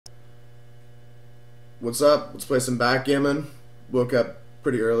What's up? Let's play some backgammon. Woke up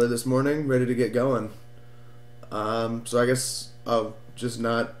pretty early this morning, ready to get going. So I guess I'll just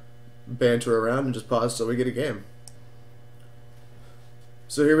not banter around and just pause till we get a game.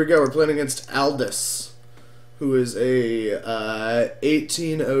 So here we go. We're playing against Aldus, who is a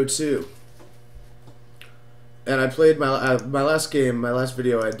 1802. And I played my last game, my last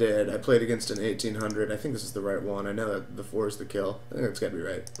video I did. I played against an 1800. I think this is the right one. I know that the 4 is the kill. I think that's got to be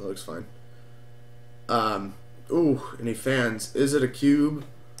right. It looks fine. Ooh, any fans? Is it a cube?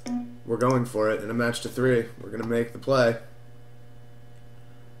 We're going for it in a match to 3. We're gonna make the play.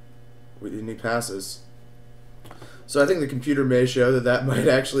 We need passes. So I think the computer may show that that might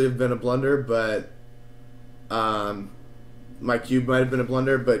actually have been a blunder, but my cube might have been a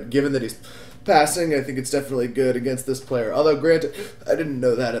blunder. But given that he's passing, I think it's definitely good against this player. Although, granted, I didn't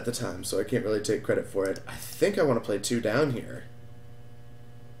know that at the time, so I can't really take credit for it. I think I want to play 2 down here.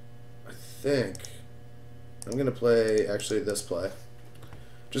 I think I'm going to play, actually, this play.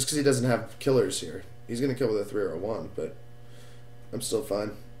 Just because he doesn't have killers here. He's going to kill with a 3 or a 1, but I'm still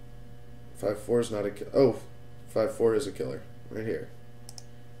fine. 5-4 is not a kill. Oh, 5-4 is a killer. Right here.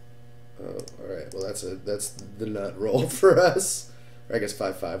 Oh, alright. Well, that's the nut roll for us. Or I guess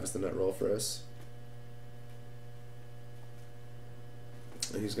 5-5 is the nut roll for us.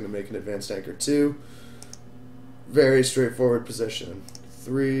 And he's going to make an advanced anchor 2. Very straightforward position.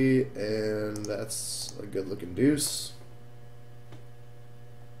 3, and that's a good looking deuce.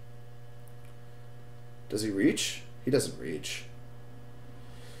 Does he reach? He doesn't reach.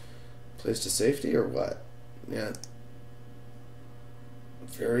 Plays to safety or what? Yeah.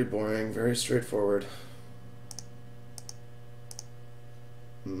 Very boring, very straightforward.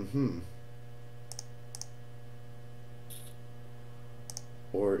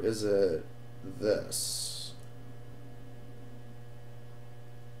 Or is it this?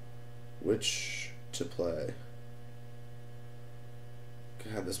 Which to play?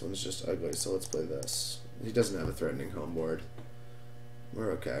 God, this one's just ugly, so let's play this. He doesn't have a threatening home board.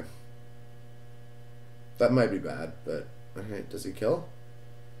 We're okay. That might be bad, but alright, does he kill?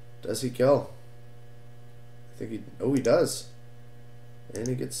 Does he kill? I think he... Oh, he does. And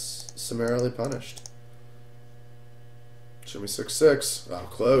he gets summarily punished. Show me 6-6. Oh,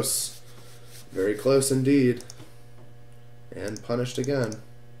 close. Very close indeed. And punished again.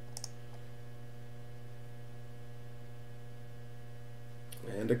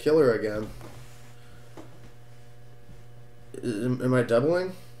 And a killer again. Am I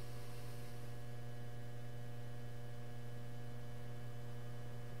doubling?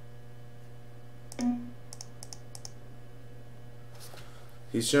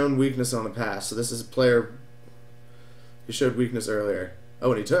 He's shown weakness on the pass, so this is a player. He showed weakness earlier.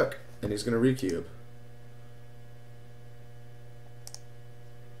 Oh, and he took, and he's going to recube.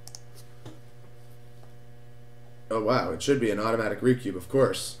 Oh wow, it should be an automatic recube, of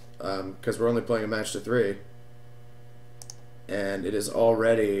course, because we're only playing a match to 3, and it is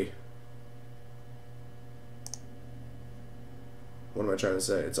already. What am I trying to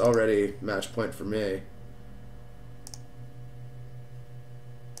say? It's already match point for me.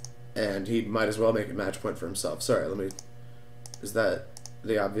 And he might as well make it match point for himself. Sorry, let me... Is that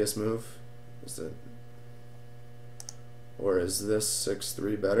the obvious move? Is it... Or is this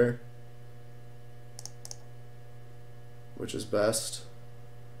 6-3 better? Which is best?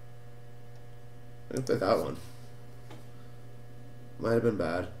 I didn't play that one. Might have been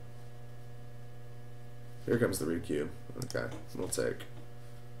bad. Here comes the recube. Okay, we'll take.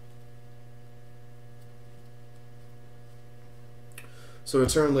 So a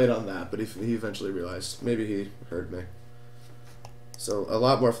turn late on that, but he eventually realized. Maybe he heard me. So a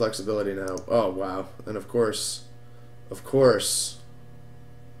lot more flexibility now. Oh, wow. And of course,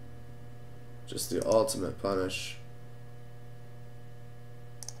 just the ultimate punish.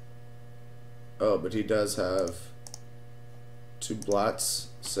 Oh, but he does have 2 blots,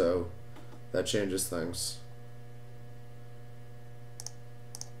 so that changes things.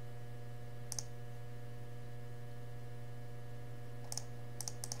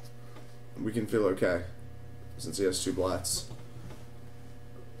 We can feel okay, since he has 2 blots.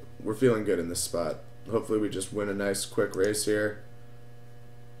 We're feeling good in this spot. Hopefully we just win a nice quick race here.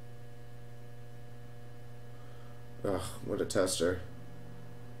 Ugh, what a tester.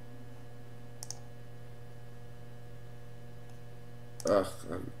 Ugh,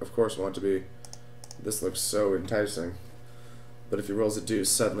 of course I want to be. This looks so enticing. But if he rolls a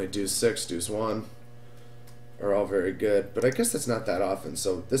deuce, suddenly deuce 6, deuce 1 are all very good. But I guess that's not that often,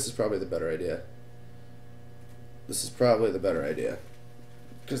 so this is probably the better idea. This is probably the better idea.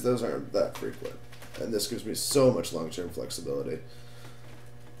 Because those aren't that frequent. And this gives me so much long-term flexibility.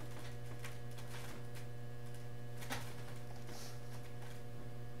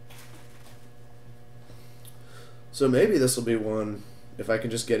 So maybe this will be one if I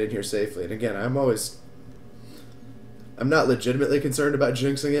can just get in here safely. And again, I'm not legitimately concerned about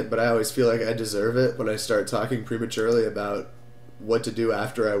jinxing it, but I always feel like I deserve it when I start talking prematurely about what to do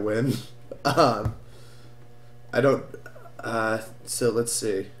after I win. I don't. So let's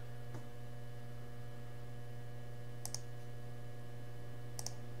see.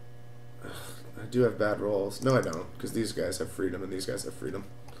 I do have bad rolls. No, I don't, because these guys have freedom and these guys have freedom.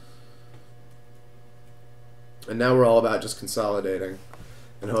 And now we're all about just consolidating,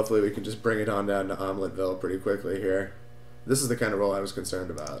 and hopefully we can just bring it on down to Omeletville pretty quickly here. This is the kind of roll I was concerned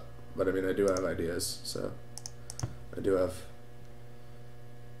about, but I mean, I do have ideas, so I do have.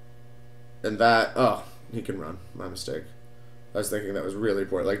 And that, oh, he can run. My mistake. I was thinking that was really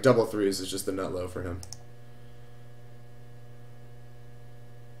poor. Like, double threes is just the nut low for him.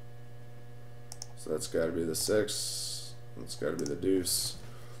 So that's got to be the 6. That's got to be the deuce.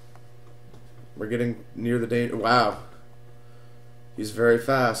 We're getting near the danger. Wow. He's very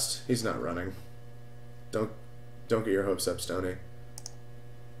fast. He's not running. Don't get your hopes up, Stoney.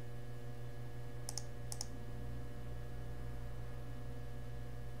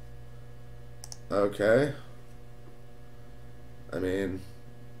 Okay. I mean,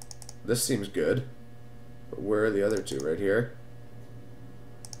 this seems good. But where are the other two? Right here?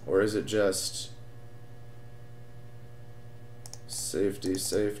 Or is it just safety,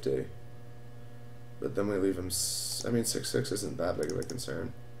 safety? But then we leave him. I mean, 6-6 isn't that big of a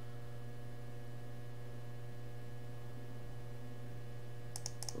concern.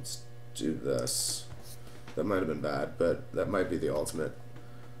 Let's do this. That might have been bad, but that might be the ultimate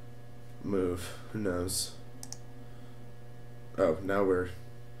move. Who knows? Oh, now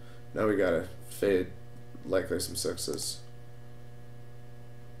we gotta fade likely some 6s.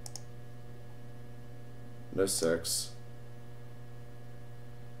 No 6.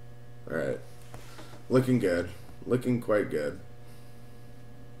 Alright. Looking good. Looking quite good.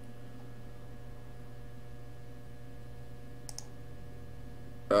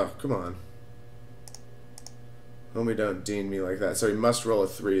 Oh, come on. Homie, don't dean me like that. So he must roll a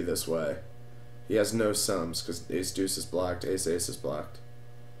 3 this way. He has no sums because ace deuce is blocked, ace ace is blocked.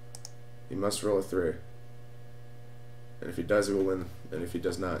 He must roll a 3. And if he does, he will win. And if he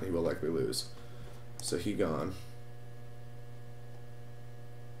does not, he will likely lose. So he gone.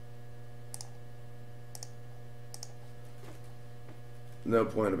 No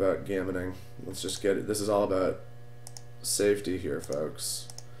point about gammoning. Let's just get it. This is all about safety here, folks.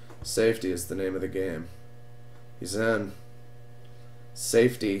 Safety is the name of the game. He's in.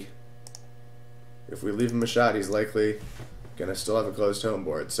 Safety. If we leave him a shot, he's likely gonna still have a closed home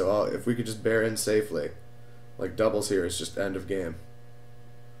board. So if we could just bear in safely, like doubles here, it's just end of game.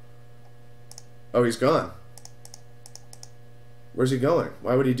 Oh, he's gone. Where's he going?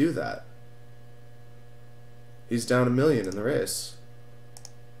 Why would he do that? He's down 1 million in the race.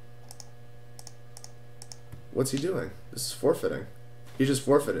 What's he doing? This is forfeiting. He just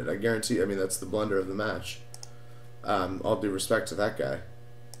forfeited, I guarantee. I mean, that's the blunder of the match. All due respect to that guy.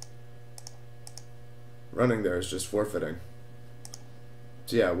 Running there is just forfeiting.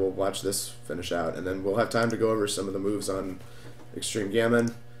 So yeah, we'll watch this finish out, and then we'll have time to go over some of the moves on Extreme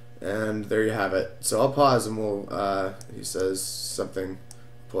Gammon, and there you have it. So I'll pause, and we'll, he says something,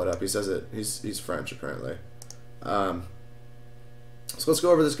 pull it up. He says it, he's French, apparently. So let's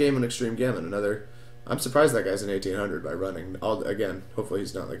go over this game in Extreme Gammon. I'm surprised that guy's an 1800 by running. Again, hopefully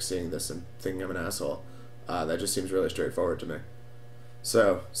he's not like seeing this and thinking I'm an asshole. That just seems really straightforward to me.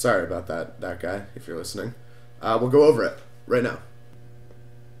 So, sorry about that guy, if you're listening. We'll go over it right now.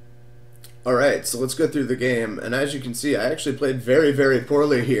 Alright, so let's go through the game, and as you can see, I actually played very, very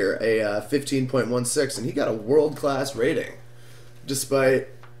poorly here, a 15.16, and he got a world-class rating, despite,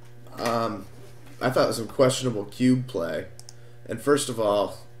 I thought it was some questionable cube play. And first of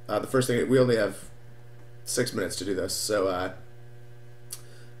all, the first thing, we only have 6 minutes to do this, so,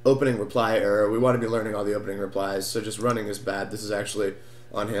 opening reply error. We want to be learning all the opening replies, so just running is bad. This is actually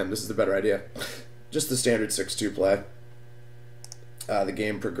on him. This is the better idea. Just the standard 6-2 play. The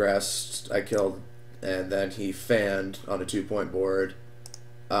game progressed. I killed, and then he fanned on a 2-point board.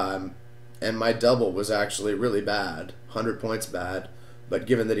 And my double was actually really bad. 100 points bad. But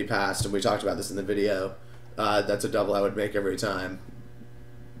given that he passed, and we talked about this in the video, that's a double I would make every time.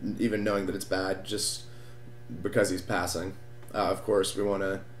 Even knowing that it's bad, just because he's passing. Of course, we want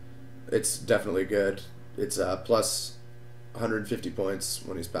to... It's definitely good. It's plus 150 points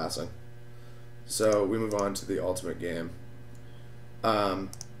when he's passing. So we move on to the ultimate game.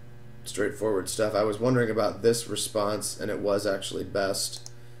 Straightforward stuff. I was wondering about this response, and it was actually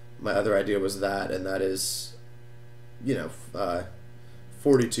best. My other idea was that, and that is,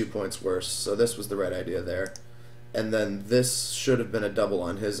 42 points worse. So this was the right idea there. And then this should have been a double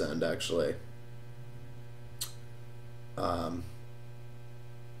on his end, actually.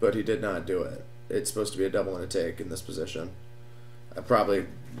 But he did not do it. It's supposed to be a double and a take in this position. Probably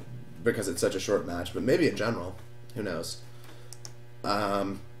because it's such a short match, but maybe in general. Who knows?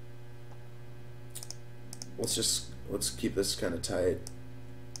 Let's keep this kind of tight.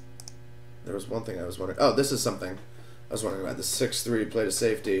 There was one thing I was wondering. Oh, this is something I was wondering about. The 6-3 play to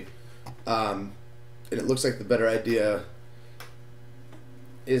safety. And it looks like the better idea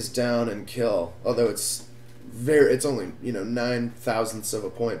is down and kill. Although it's only, 9/1000ths of a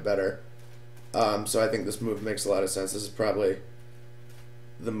point better. So I think this move makes a lot of sense. This is probably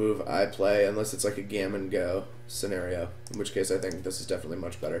the move I play, unless it's like a gammon go scenario, in which case I think this is definitely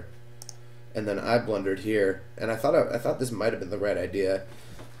much better. And then I blundered here, and I thought this might have been the right idea,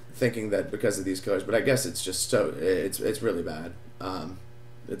 thinking that because of these colors, but I guess it's just it's really bad.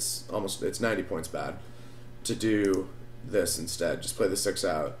 It's 90 points bad to do this instead. Just play the 6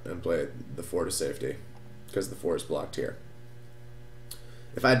 out and play the 4 to safety, because the 4 is blocked here.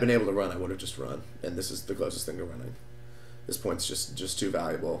 If I'd been able to run, I would have just run, and this is the closest thing to running. This point's just too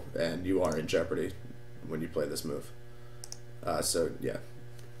valuable, and you are in jeopardy when you play this move. So yeah.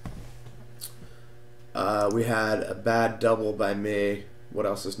 We had a bad double by me. What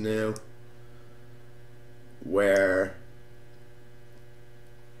else is new? Where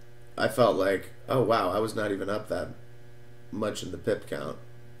I felt like, oh wow, I was not even up that much in the pip count.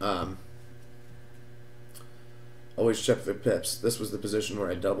 Always check the pips. This was the position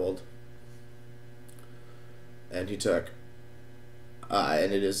where I doubled, and he took,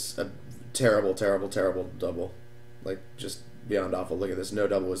 and it is a terrible, terrible, terrible double, like just beyond awful. Look at this. No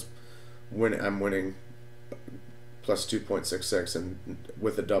double was I'm winning plus 2.66, and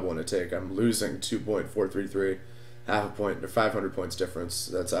with a double and a take, I'm losing 2.433, half a point or 500 points difference.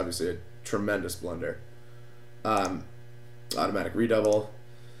 That's obviously a tremendous blunder. Automatic redouble.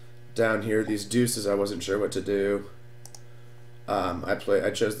 Down here, these deuces, I wasn't sure what to do.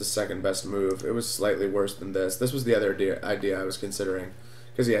 I chose the second best move. It was slightly worse than this. This was the other idea I was considering,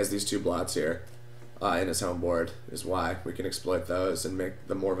 because he has these 2 blots here in his home board, is why we can exploit those and make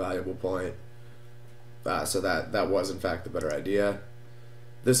the more valuable point. So that was in fact the better idea.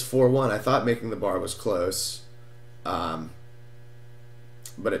 This 4-1, I thought making the bar was close, but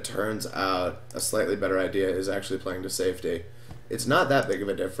it turns out a slightly better idea is actually playing to safety. It's not that big of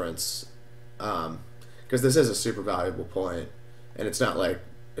a difference, because this is a super valuable point, and it's not like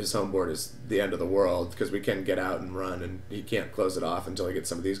his home board is the end of the world, because we can get out and run, and he can't close it off until he gets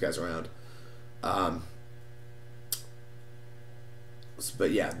some of these guys around.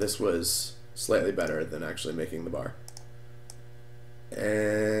 But yeah, this was slightly better than actually making the bar.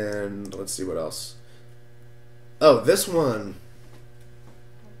 And let's see what else. Oh, this one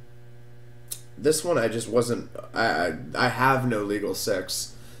I just wasn't. I have no legal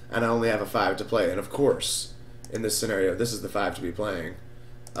 6, and I only have a 5 to play. And of course, in this scenario, this is the 5 to be playing.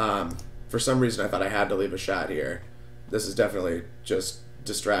 For some reason, I thought I had to leave a shot here. This is definitely just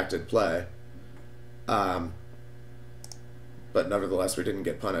distracted play. But nevertheless, we didn't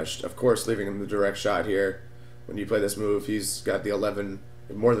get punished. Of course, leaving him the direct shot here. When you play this move, he's got the 11,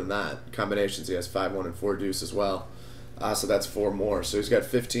 more than that, combinations. He has 5, 1, and 4 deuce as well. So that's 4 more. So he's got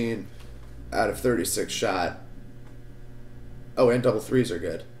 15 out of 36 shot. Oh, and double 3s are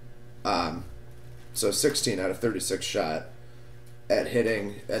good. So 16 out of 36 shot at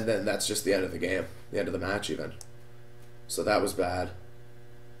hitting, and then that's just the end of the game, the end of the match even. So that was bad.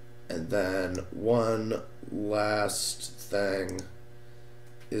 And then one last thing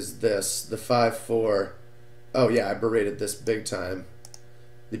is this, the 5-4. Oh yeah, I berated this big time.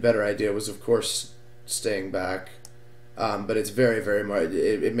 The better idea was, of course, staying back. But it's very, very much,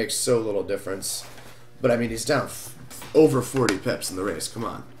 it makes so little difference. But I mean, he's down over 40 pips in the race, come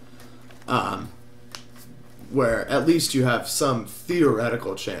on. Where at least you have some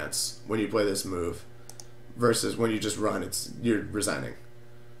theoretical chance when you play this move, versus when you just run, you're resigning.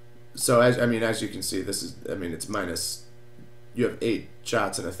 So as you can see, this is, it's minus, you have 8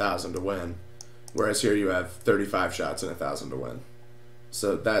 shots in 1,000 to win, whereas here you have 35 shots in 1,000 to win.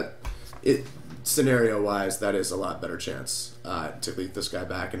 So scenario-wise, that is a lot better chance to lead this guy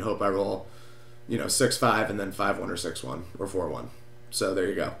back and hope I roll, 6-5 and then 5-1 or 6-1 or 4-1. So there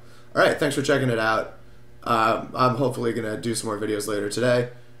you go. All right, thanks for checking it out. I'm hopefully going to do some more videos later today.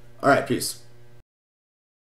 All right, peace.